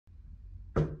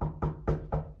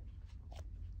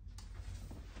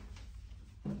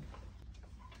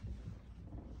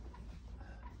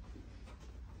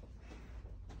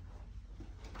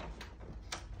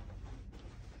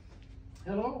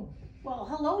Hello. Well,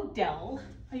 hello, Dell.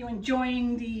 Are you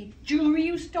enjoying the jewelry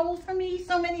you stole from me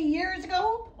so many years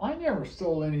ago? I never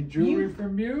stole any jewelry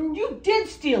from you. You did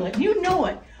steal it. You know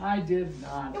it. I did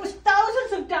not. It was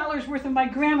thousands of dollars worth of my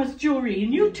grandma's jewelry,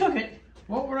 and you took it.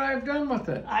 What would I have done with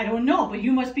it? I don't know, but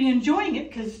you must be enjoying it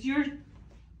because you're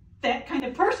that kind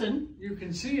of person. You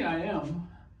can see I am.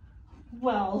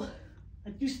 Well,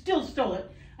 you still stole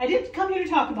it. I didn't come here to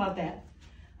talk about that.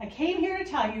 I came here to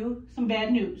tell you some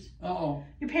bad news. Uh-oh.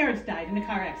 Your parents died in a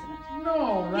car accident.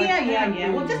 No, that Yeah. can't be.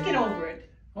 Well, just get over it.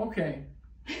 Okay.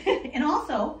 And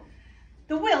also,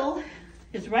 the will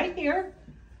is right here.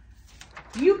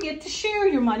 You get to share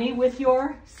your money with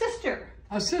your sister.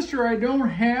 A sister I don't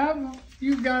have?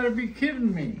 You gotta be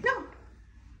kidding me. No.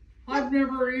 I've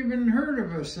never even heard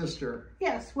of a sister.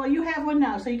 Yes, well, you have one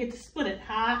now, so you get to split it.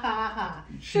 Ha, ha, ha.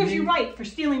 Serves you right for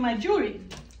stealing my jewelry.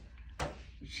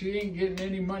 She ain't getting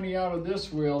any money out of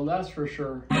this will, that's for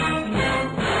sure. You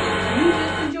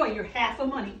just enjoy your half of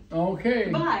money. Okay.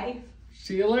 Bye.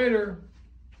 See you later.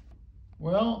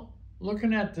 Well,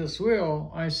 looking at this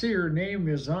will, I see her name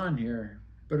is on here,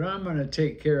 but I'm going to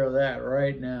take care of that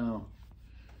right now.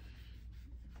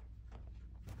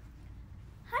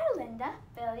 Hi, Linda.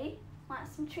 Billy, want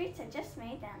some treats? I just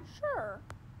made them. Sure.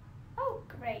 Oh,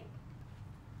 great.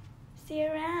 See you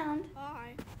around.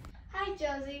 Bye. Hi,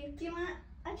 Josie. Do you want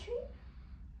a treat?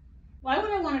 Why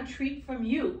would I want a treat from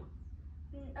you?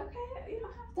 Okay, you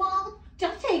don't have to. Well,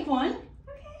 just take one. Okay.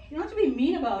 You don't have to be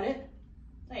mean about it.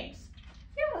 Thanks.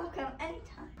 You're welcome.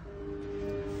 Anytime.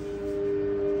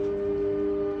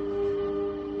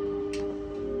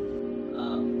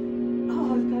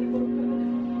 Oh, I've got to go to bed.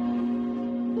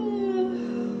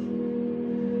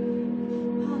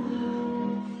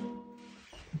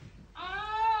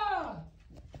 Ah!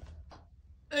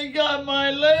 They got my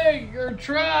leg, or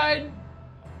tried.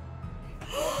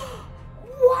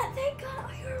 What? They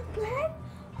got your leg?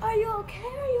 Are you okay?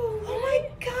 Are you alright? Oh my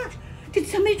gosh. Did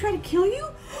somebody try to kill you?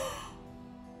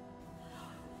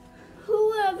 Who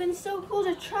would have been so cool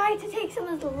to try to take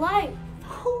someone's life?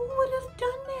 Who would have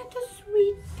done that to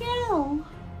sweet Dell?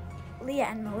 Leah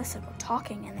and Melissa were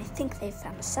talking and they think they've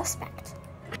found a suspect.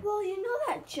 Well, you know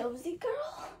that Josie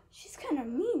girl? She's kind of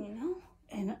mean, you know?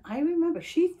 And I remember,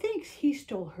 she thinks he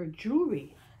stole her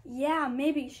jewelry. Yeah,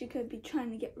 maybe she could be trying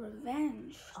to get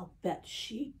revenge. I'll bet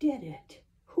she did it.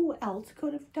 Who else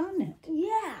could have done it?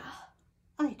 Yeah.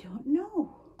 I don't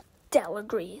know. Dell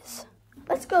agrees.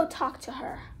 Let's go talk to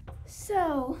her.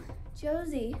 So,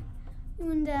 Josie, you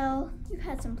and Dell, you've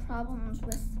had some problems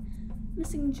with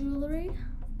missing jewelry.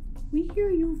 We hear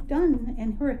you've done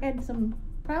and her had some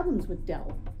problems with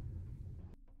Dell.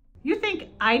 You think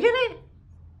I did it?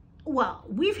 Well,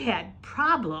 we've had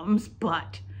problems,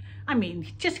 but I mean,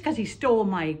 just because he stole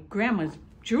my grandma's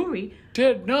jewelry,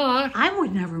 Did not. I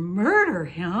would never murder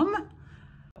him.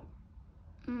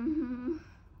 Mm-hmm.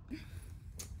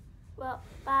 Well,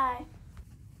 bye.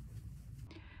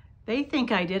 They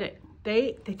think I did it.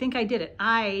 They think I did it.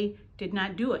 I did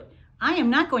not do it. I am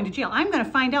not going to jail. I'm going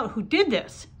to find out who did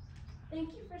this. Thank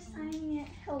you for signing it.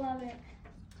 He'll love it.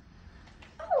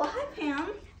 Oh, hi, Pam.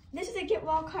 This is a get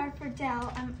well card for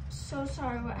Dell. I'm so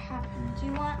sorry what happened. Do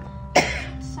you want to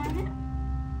sign it?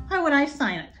 Why would I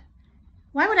sign it?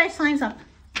 Why would I sign something?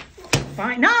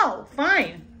 Fine. No,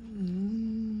 fine.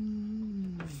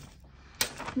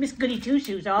 Miss Goody Two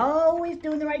Shoes, always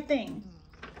doing the right thing.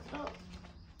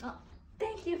 Oh,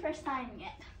 thank you for signing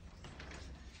it.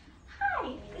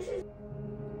 Hi, this is...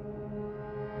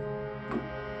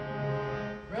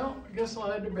 Well, I guess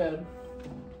I'll head to bed.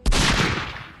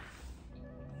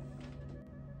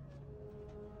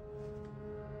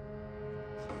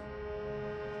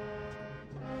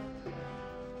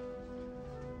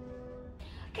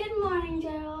 Good morning,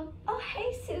 Gerald. Oh,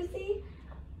 hey, Susie.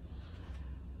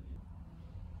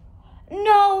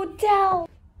 No, Dell.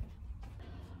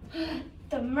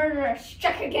 The murderer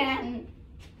struck again.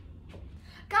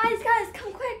 Guys,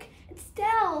 come quick. It's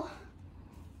Dell.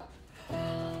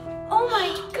 Oh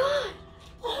my God.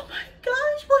 Oh my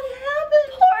gosh, what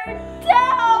happened? Poor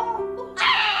Dell.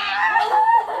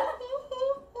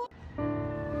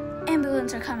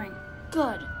 Ambulance are coming.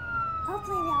 Good.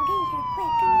 Hopefully they'll get here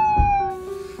quick.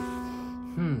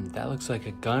 That looks like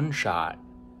a gunshot.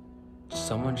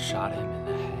 Someone shot him in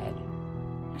the head.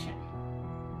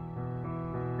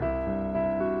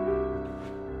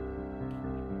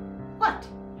 What?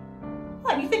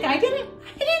 What, you think I did it?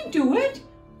 I didn't do it.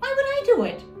 Why would I do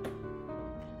it?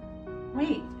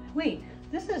 Wait.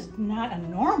 This is not a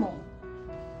normal.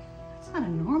 It's not a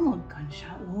normal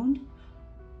gunshot wound.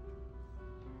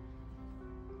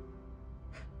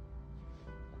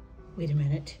 Wait a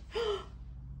minute.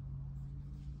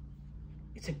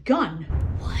 It's a gun.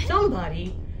 What?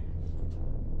 Somebody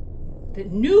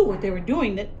that knew what they were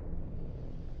doing, that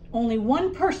only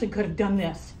one person could have done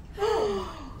this.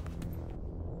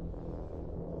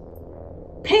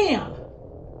 Pam!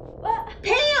 What?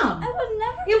 Pam! I would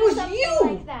never It do was something you!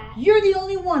 like that. You're the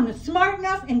only one that's smart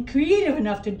enough and creative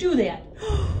enough to do that.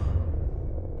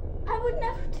 I would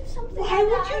never do something Why like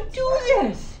would that. you do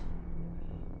this?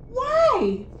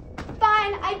 Why?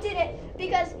 Fine, I did it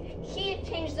because he had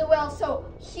changed the will so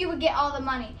he would get all the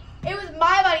money. It was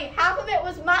my money. Half of it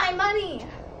was my money.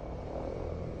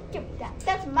 Give me that.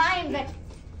 That's my invention.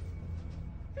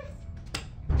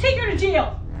 Take her to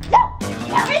jail. No!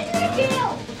 Take her to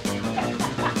jail!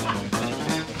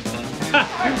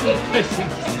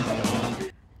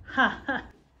 Ha ha.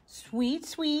 Sweet,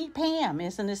 sweet Pam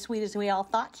isn't as sweet as we all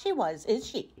thought she was, is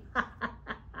she?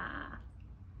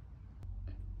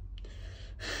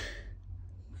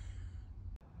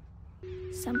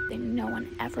 Something no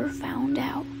one ever found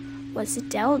out was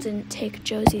Dell didn't take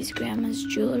Josie's grandma's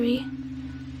jewelry.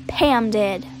 Pam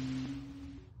did.